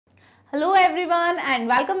Hello everyone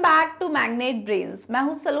and welcome back to magnet brains. मैं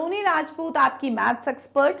हूं सलोनी राजपूत, आपकी मैथ्स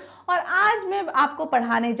एक्सपर्ट, और आज मैं आपको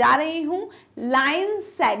पढ़ाने जा रही हूं लाइन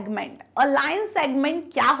सेगमेंट। और लाइन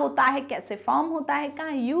सेगमेंट क्या होता है, कैसे फॉर्म होता है,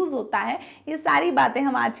 कहाँ यूज होता है, ये सारी बातें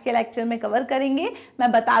हम आज के लेक्चर में कवर करेंगे।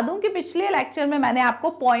 मैं बता दूं कि पिछले लेक्चर में मैंने आपको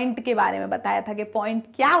पॉइंट के बारे में बताया था कि पॉइंट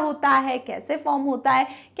क्या होता है, कैसे फॉर्म होता है,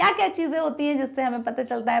 क्या क्या चीजें होती हैं जिससे हमें पता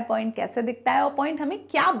चलता है पॉइंट कैसे दिखता है और पॉइंट हमें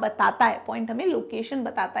क्या बताता है, पॉइंट हमें लोकेशन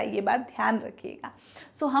बताता है। ये बात ध्यान रखिएगा।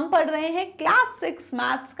 सो हम पढ़ रहे हैं क्लास 6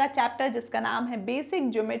 मैथ्स का चैप्टर जिसका नाम है बेसिक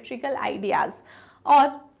ज्योमेट्रिकल आइडियाज,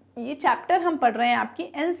 और ये चैप्टर हम पढ़ रहे हैं आपकी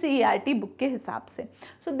एनसीईआरटी बुक के हिसाब से।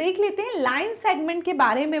 सो देख लेते हैं लाइन सेगमेंट के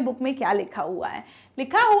बारे में बुक में क्या लिखा हुआ है।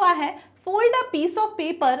 लिखा हुआ है fold a piece of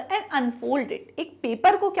paper and unfold it. एक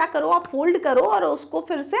पेपर को क्या करो, आप फोल्ड करो और उसको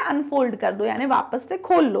फिर से अनफोल्ड कर दो, यानी वापस से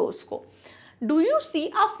खोल लो उसको। Do you see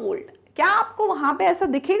a fold? क्या आपको वहां पे ऐसा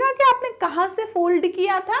दिखेगा कि आपने कहां से फोल्ड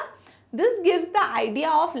किया था? This gives the idea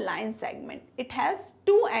of line segment. It has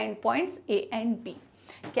two endpoints A and B.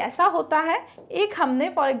 कैसा होता है? एक हमने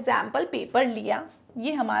फॉर एग्जाम्पल पेपर लिया,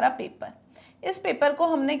 ये हमारा पेपर, इस पेपर को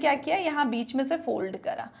हमने क्या किया, यहाँ बीच में से फोल्ड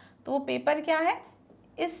करा, तो वो पेपर क्या है,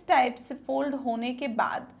 इस टाइप से फोल्ड होने के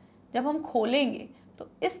बाद जब हम खोलेंगे तो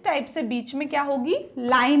इस टाइप से बीच में क्या होगी,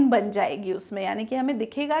 लाइन बन जाएगी उसमें, यानी कि हमें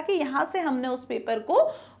दिखेगा कि यहाँ से हमने उस पेपर को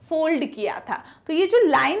फोल्ड किया था। तो ये जो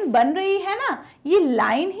लाइन बन रही है ना, ये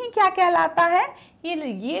लाइन ही क्या कहलाता है,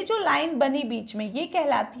 ये जो लाइन बनी बीच में ये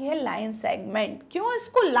कहलाती है लाइन सेगमेंट। क्यों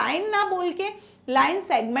इसको लाइन ना बोल के लाइन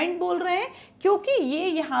सेगमेंट बोल रहे हैं? क्योंकि ये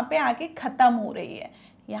यहाँ पे आके खत्म हो रही है,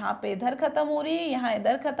 यहाँ पे इधर खत्म हो रही है, यहाँ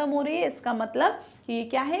इधर खत्म हो रही है, इसका मतलब कि ये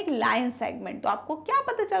क्या है, एक लाइन सेगमेंट। तो आपको क्या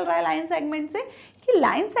पता चल रहा है लाइन सेगमेंट से, कि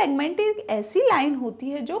लाइन सेगमेंट एक ऐसी लाइन होती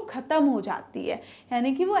है जो खत्म हो जाती है,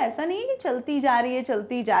 यानी कि वो ऐसा नहीं है कि चलती जा रही है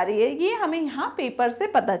चलती जा रही है। ये हमें यहाँ पेपर से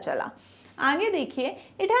पता चला। आगे देखिए,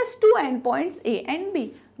 it has to and points A and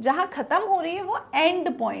B. जहाँ खत्म हो रही है वो एंड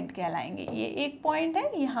पॉइंट कहलाएंगे। ये एक पॉइंट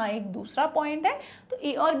है, यहाँ एक दूसरा पॉइंट है, तो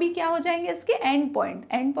ए और बी क्या हो जाएंगे, इसके एंड पॉइंट।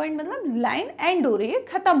 एंड पॉइंट मतलब लाइन एंड हो रही है,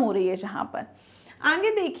 खत्म हो रही है जहाँ पर।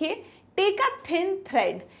 आगे देखिए, टेक अ थिन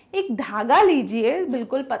थ्रेड। एक धागा लीजिए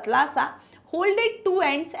बिल्कुल पतला सा, hold it two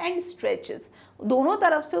ends and stretches. दोनों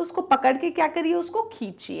तरफ से उसको पकड़ के क्या करिए, उसको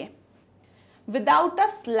खींचिए विदाउट अ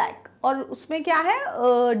स्लैक। और उसमें क्या है,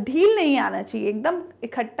 ढील नहीं आना चाहिए, एकदम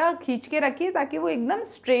इकट्ठा खींच के रखिए ताकि वो एकदम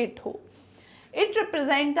स्ट्रेट हो। It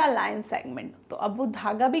represent a line segment. तो अब वो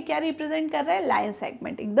धागा भी क्या रिप्रेजेंट कर रहा है, लाइन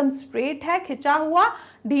सेगमेंट। एकदम स्ट्रेट है, खिंचा हुआ,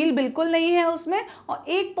 ढील बिल्कुल नहीं है उसमें, और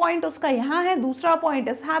एक पॉइंट उसका यहाँ है, दूसरा पॉइंट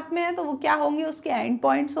इस हाथ में है, तो वो क्या होंगे, उसके एंड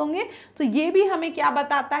पॉइंट्स होंगे। तो ये भी हमें क्या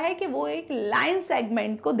बताता है कि वो एक लाइन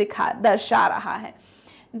सेगमेंट को दर्शा रहा है।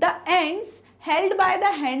 The ends held by the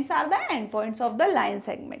hands are the end points of the line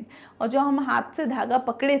segment। और जो हम हाथ से धागा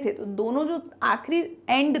पकड़े थे तो दोनों जो आखिरी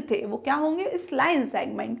एंड थे वो क्या होंगे, इस लाइन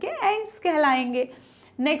सेगमेंट के एंड्स कहलाएंगे।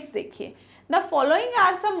 नेक्स्ट देखिए, the following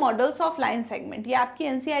are some models of line segment. ये आपकी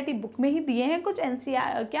एनसीईआरटी बुक में ही दिए हैं कुछ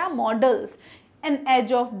क्या models. N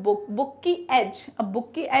as of book, book की एज। अब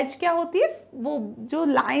बुक की एज क्या होती है, वो जो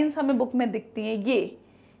लाइन्स हमें बुक में दिखती हैं,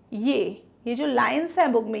 ये जो लाइंस है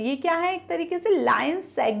बुक में, ये क्या है, एक तरीके से लाइन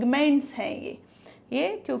सेगमेंट्स हैं ये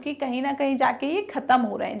क्योंकि कहीं ना कहीं जाके ये खत्म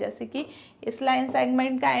हो रहे हैं। जैसे कि इस लाइन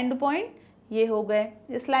सेगमेंट का एंड पॉइंट ये हो गए,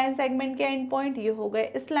 इस लाइन सेगमेंट के एंड पॉइंट ये हो गए,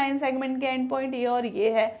 इस लाइन सेगमेंट के एंड पॉइंट ये और ये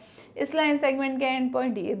है, इस लाइन सेगमेंट के एंड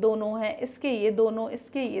पॉइंट ये दोनों है, इसके ये दोनों,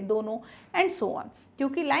 इसके ये दोनों, एंड सो ऑन।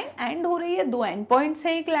 क्योंकि लाइन एंड हो रही है, दो एंड पॉइंट्स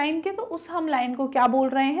हैं एक लाइन के, तो उस हम लाइन को क्या बोल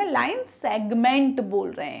रहे हैं, लाइन सेगमेंट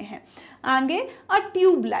बोल रहे हैं। आगे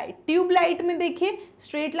ट्यूबलाइट। ट्यूबलाइट में देखिए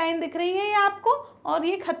स्ट्रेट लाइन दिख रही है ये आपको, और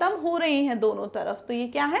ये खत्म हो रही है दोनों तरफ, तो ये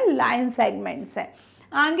क्या है, लाइन सेगमेंट्स है।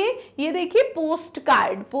 आगे ये देखिए पोस्ट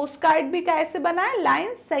कार्ड। पोस्ट कार्ड भी कैसे बना है,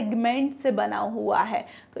 लाइन सेगमेंट से बना हुआ है।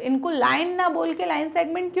 तो इनको लाइन ना बोल के लाइन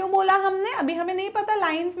सेगमेंट क्यों बोला हमने, अभी हमें नहीं पता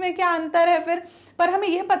लाइन में क्या अंतर है फिर, पर हमें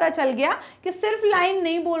ये पता चल गया कि सिर्फ लाइन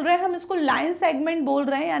नहीं बोल रहे, हम इसको लाइन सेगमेंट बोल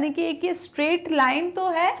रहे हैं। यानी कि एक ये स्ट्रेट लाइन तो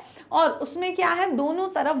है और उसमें क्या है, दोनों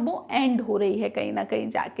तरफ वो एंड हो रही है कहीं ना कहीं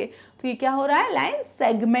जाके, तो ये क्या हो रहा है, लाइन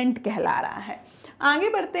सेगमेंट कहला रहा है। आगे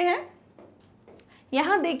बढ़ते हैं,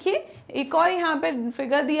 यहाँ देखिए एक और यहाँ पे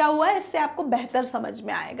फिगर दिया हुआ है, इससे आपको बेहतर समझ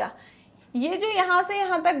में आएगा। ये जो यहाँ से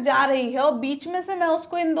यहाँ तक जा रही है और बीच में से मैं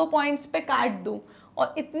उसको इन दो पॉइंट्स पे काट दूं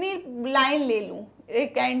और इतनी लाइन ले लूं,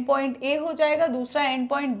 एक एंड पॉइंट ए हो जाएगा, दूसरा एंड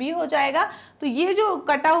पॉइंट बी हो जाएगा, तो ये जो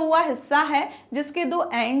कटा हुआ हिस्सा है जिसके दो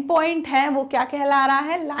एंड पॉइंट हैं वो क्या कहला रहा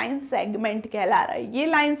है, लाइन सेगमेंट कहला रहा है। ये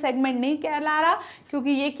लाइन सेगमेंट नहीं कहला रहा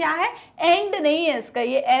क्योंकि ये क्या है, एंड नहीं है इसका,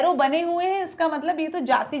 ये एरो बने हुए हैं, इसका मतलब ये तो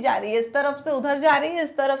जाती जा रही है, इस तरफ से उधर जा रही है,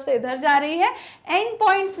 इस तरफ से इधर जा रही है, एंड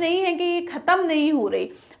पॉइंट्स नहीं है कि ये खत्म नहीं हो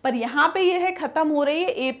रही। पर यहाँ पे ये है खत्म हो रही है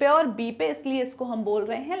ए पे और बी पे, इसलिए इसको हम बोल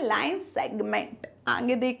रहे हैं लाइन सेगमेंट।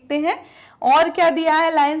 आगे देखते हैं और क्या दिया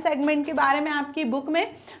है लाइन सेगमेंट के बारे में आपकी बुक में।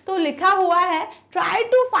 तो लिखा हुआ है try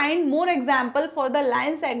to find more example for the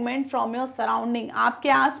line segment from your surrounding. आपके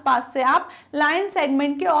आसपास से आप लाइन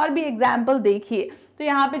सेगमेंट के और भी एग्जाम्पल देखिए। तो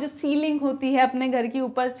यहाँ पे जो सीलिंग होती है अपने घर की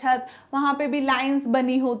ऊपर छत, वहां पे भी लाइंस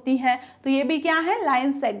बनी होती हैं, तो ये भी क्या है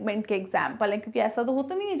लाइन सेगमेंट के एग्जाम्पल है। क्योंकि ऐसा तो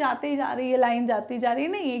होता नहीं है जाते ही जा रही है लाइन जाती जा रही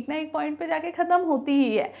है, नहीं, एक ना एक पॉइंट पे जाके खत्म होती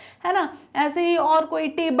ही है ना। ऐसे ही और कोई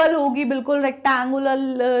टेबल होगी बिल्कुल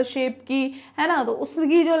रेक्टेंगुलर शेप की, है ना, तो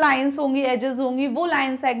उसकी जो लाइंस होंगी एजेस होंगी वो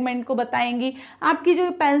लाइन सेगमेंट को बताएंगी। आपकी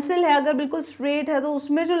जो पेंसिल है अगर बिल्कुल स्ट्रेट है तो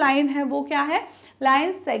उसमें जो लाइन है वो क्या है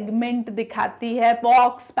लाइन सेगमेंट दिखाती है।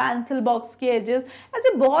 बॉक्स, पेंसिल बॉक्स की एजेस, ऐसे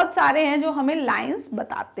बहुत सारे हैं जो हमें लाइंस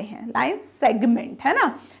बताते हैं, लाइन सेगमेंट, है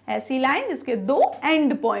ना। ऐसी लाइन जिसके दो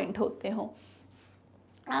एंड पॉइंट होते हो।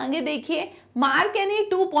 आगे देखिए, mark any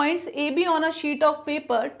 2 points A be on a sheet of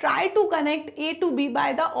paper, try to connect A to be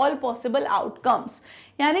by the all possible outcomes.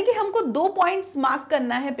 यानी कि हमको 2 पॉइंट्स मार्क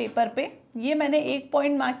करना है पेपर पे। ये मैंने एक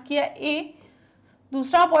पॉइंट मार्क किया ए,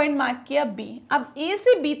 दूसरा पॉइंट मार्क किया बी। अब ए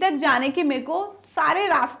से बी तक जाने के मेरे को सारे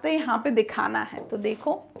रास्ते यहाँ पे दिखाना है। तो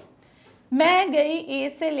देखो, मैं गई ए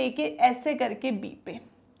से लेके ऐसे करके बी पे,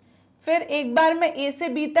 फिर एक बार मैं ए से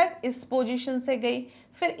बी तक इस पोजीशन से गई,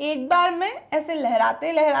 फिर एक बार मैं ऐसे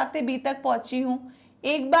लहराते लहराते बी तक पहुंची हूँ,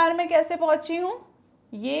 एक बार मैं कैसे पहुंची हूँ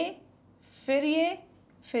ये, फिर ये,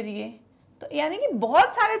 फिर ये। तो यानी कि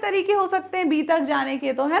बहुत सारे तरीके हो सकते हैं बी तक जाने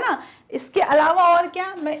के, तो है ना। इसके अलावा और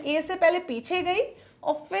क्या, मैं ए से पहले पीछे गई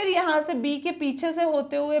और फिर यहाँ से बी के पीछे से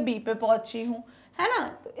होते हुए बी पे पहुंची हूँ, है ना।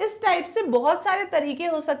 तो इस टाइप से बहुत सारे तरीके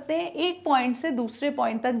हो सकते हैं एक पॉइंट से दूसरे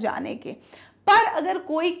पॉइंट तक जाने के। पर अगर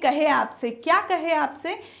कोई कहे आपसे, क्या कहे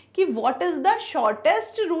आपसे कि what is the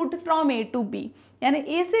shortest route from A to be, यानी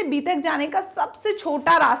ए से बी तक जाने का सबसे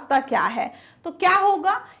छोटा रास्ता क्या है, तो क्या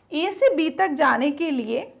होगा, ए से बी तक जाने के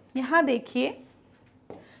लिए यहां देखिए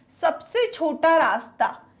सबसे छोटा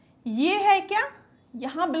रास्ता ये है क्या,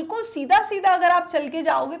 यहाँ बिल्कुल सीधा सीधा अगर आप चल के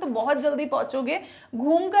जाओगे तो बहुत जल्दी पहुंचोगे,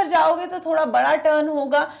 घूम कर जाओगे तो थोड़ा बड़ा टर्न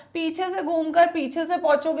होगा, पीछे से घूमकर पीछे से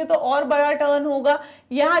पहुंचोगे तो और बड़ा टर्न होगा,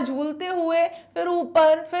 यहाँ झूलते हुए फिर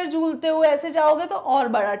ऊपर फिर झूलते हुए ऐसे जाओगे तो और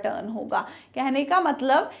बड़ा टर्न होगा। कहने का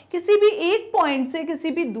मतलब किसी भी एक पॉइंट से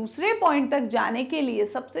किसी भी दूसरे पॉइंट तक जाने के लिए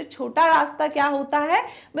सबसे छोटा रास्ता क्या होता है,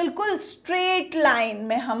 बिल्कुल स्ट्रेट लाइन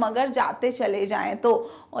में हम अगर जाते चले जाएं तो।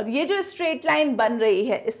 और ये जो स्ट्रेट लाइन बन रही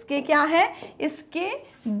है इसके क्या है, इसके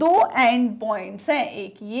 2 एंड पॉइंट्स हैं,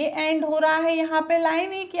 एक ये एंड हो रहा है यहाँ पे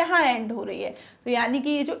लाइन, एक यहाँ एंड हो रही है। तो यानी कि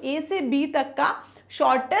ये जो ए से बी तक का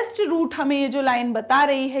शॉर्टेस्ट रूट हमें ये जो लाइन बता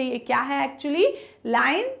रही है ये क्या है, एक्चुअली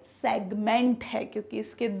लाइन सेगमेंट है, क्योंकि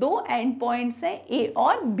इसके 2 एंड पॉइंट्स हैं ए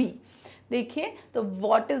और बी। देखिए, तो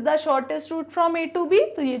what is the shortest route from A to be,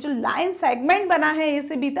 तो ये जो लाइन सेगमेंट बना है ए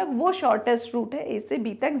से बी तक वो शॉर्टेस्ट रूट है ए से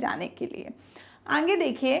बी तक जाने के लिए। आगे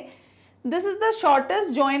देखिए, this is the shortest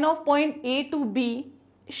join of point A to be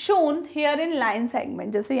shown here in line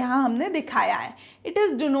segment, जैसे यहाँ हमने दिखाया है। It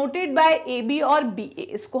is denoted by A B और बी ए।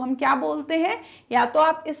 इसको हम क्या बोलते हैं, या तो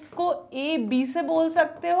आप इसको ए बी से बोल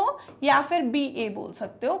सकते हो या फिर बी ए बोल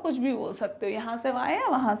सकते हो, कुछ भी बोल सकते हो, यहाँ से वहाँ या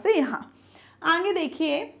वहाँ से यहाँ। आगे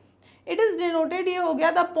देखिए, इट इज डिनोटेड, ये हो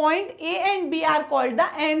गया, the point A and B are called the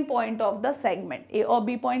end point of the segment. ए और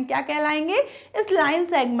बी पॉइंट क्या कहलाएंगे, इस लाइन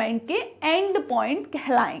सेगमेंट के एंड पॉइंट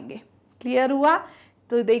कहलाएंगे। क्लियर हुआ।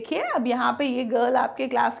 तो देखिए, अब यहाँ पे ये गर्ल आपके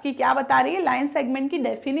क्लास की क्या बता रही है, लाइन सेगमेंट की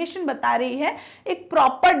डेफिनेशन बता रही है। एक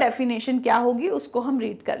प्रॉपर डेफिनेशन क्या होगी उसको हम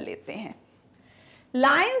रीड कर लेते हैं।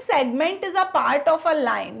 Line segment is a part of a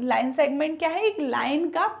line. Line segment क्या है, एक लाइन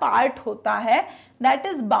का पार्ट होता है, that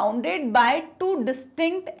is bounded by 2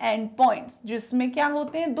 distinct and points, जिसमें क्या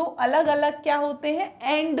होते हैं, 2 अलग अलग क्या होते हैं,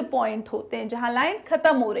 एंड पॉइंट होते हैं, जहां लाइन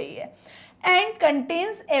खत्म हो रही है। And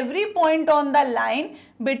contains every point on the line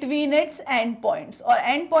between its and points, और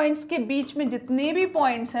एंड पॉइंट्स के बीच में जितने भी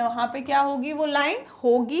पॉइंट्स हैं वहां पे क्या होगी, वो लाइन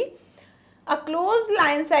होगी। A closed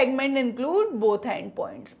line segment include both end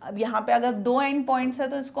points। अब यहाँ पे अगर 2 end points है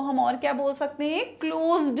तो इसको हम और क्या बोल सकते हैं,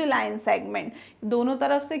 closed line segment। दोनों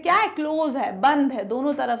तरफ से क्या है, क्लोज है, बंद है,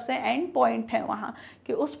 दोनों तरफ से end point है वहाँ,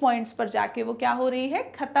 कि उस पॉइंट्स पर जाके वो क्या हो रही है,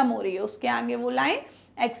 खत्म हो रही है, उसके आगे वो लाइन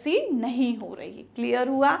एक्सीड नहीं हो रही है। क्लियर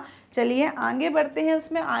हुआ। चलिए आगे बढ़ते हैं।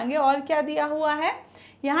 इसमें आगे और क्या दिया हुआ है,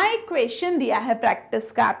 यहाँ एक क्वेश्चन दिया है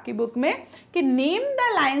प्रैक्टिस का आपकी बुक में कि name the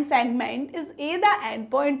line segment, is a the end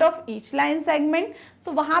point of each line segment.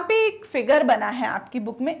 तो वहां पे एक फिगर बना है आपकी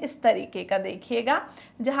बुक में इस तरीके का, देखिएगा,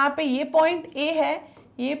 जहां पे ये पॉइंट ए है,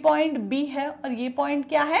 ये पॉइंट बी है और ये पॉइंट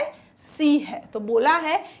क्या है, सी है। तो बोला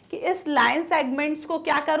है कि इस लाइन सेगमेंट्स को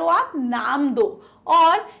क्या करो, आप नाम दो,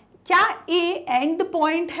 और क्या ए एंड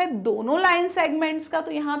पॉइंट है दोनों लाइन सेगमेंट्स का?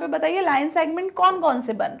 तो यहाँ पे बताइए लाइन सेगमेंट कौन कौन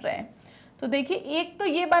से बन रहे हैं। तो देखिए एक तो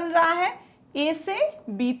ये बन रहा है ए से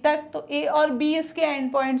बी तक, तो ए और बी इसके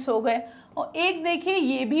एंड पॉइंट्स हो गए, और एक देखिए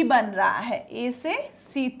ये भी बन रहा है ए से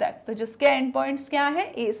सी तक, तो जिसके एंड पॉइंट्स क्या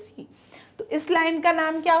है ए सी। तो इस लाइन का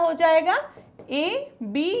नाम क्या हो जाएगा? ए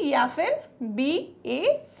बी या फिर बी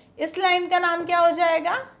ए। इस लाइन का नाम क्या हो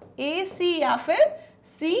जाएगा? ए सी या फिर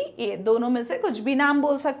सी ए, दोनों में से कुछ भी नाम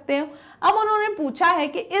बोल सकते हो। अब उन्होंने पूछा है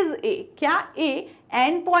कि इज ए, क्या ए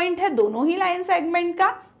एंड पॉइंट है दोनों ही लाइन सेगमेंट का?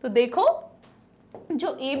 तो देखो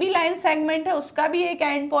जो ए बी लाइन सेगमेंट है उसका भी एक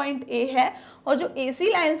एंड पॉइंट ए है, और जो ए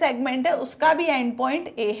सी लाइन सेगमेंट है उसका भी एंड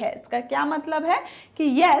पॉइंट ए है। इसका क्या मतलब है कि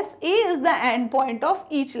yes A is the end point of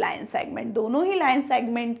each line segment. दोनों ही लाइन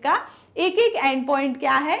सेगमेंट का एक एक एंड पॉइंट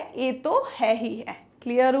क्या है? ए तो है ही है।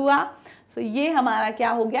 क्लियर हुआ? सो ये हमारा क्या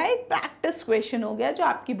हो गया? एक प्रैक्टिस क्वेश्चन हो गया जो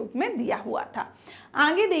आपकी बुक में दिया हुआ था।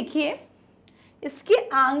 आगे देखिए, इसके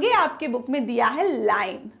आगे आपके बुक में दिया है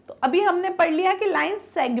लाइन। तो अभी हमने पढ़ लिया कि लाइन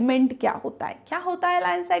सेगमेंट क्या होता है। क्या होता है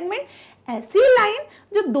लाइन सेगमेंट? ऐसी लाइन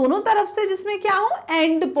जो दोनों तरफ से जिसमें क्या हो?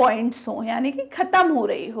 एंड पॉइंट्स हो, यानी कि खत्म हो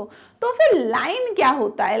रही हो। तो फिर लाइन क्या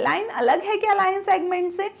होता है? लाइन अलग है क्या लाइन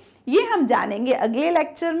सेगमेंट से? ये हम जानेंगे अगले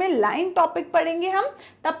लेक्चर में। लाइन टॉपिक पढ़ेंगे हम।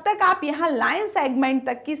 तब तक आप यहाँ लाइन सेगमेंट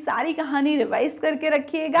तक की सारी कहानी रिवाइज करके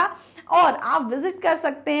रखिएगा, और आप विजिट कर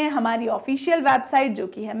सकते हैं हमारी ऑफिशियल वेबसाइट जो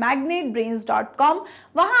कि है magnetbrainsbhopal।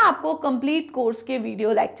 वहां आपको कंप्लीट कोर्स के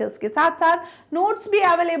वीडियो लेक्चर्स के साथ साथ नोट्स भी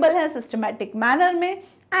अवेलेबल हैं सिस्टमैटिक मैनर में।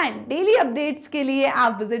 एंड डेली अपडेट्स के लिए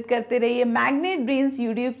आप विजिट करते रहिए मैग्नेट ब्रेन्स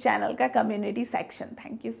यूट्यूब चैनल का community section.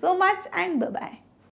 Thank you so much and bye bye.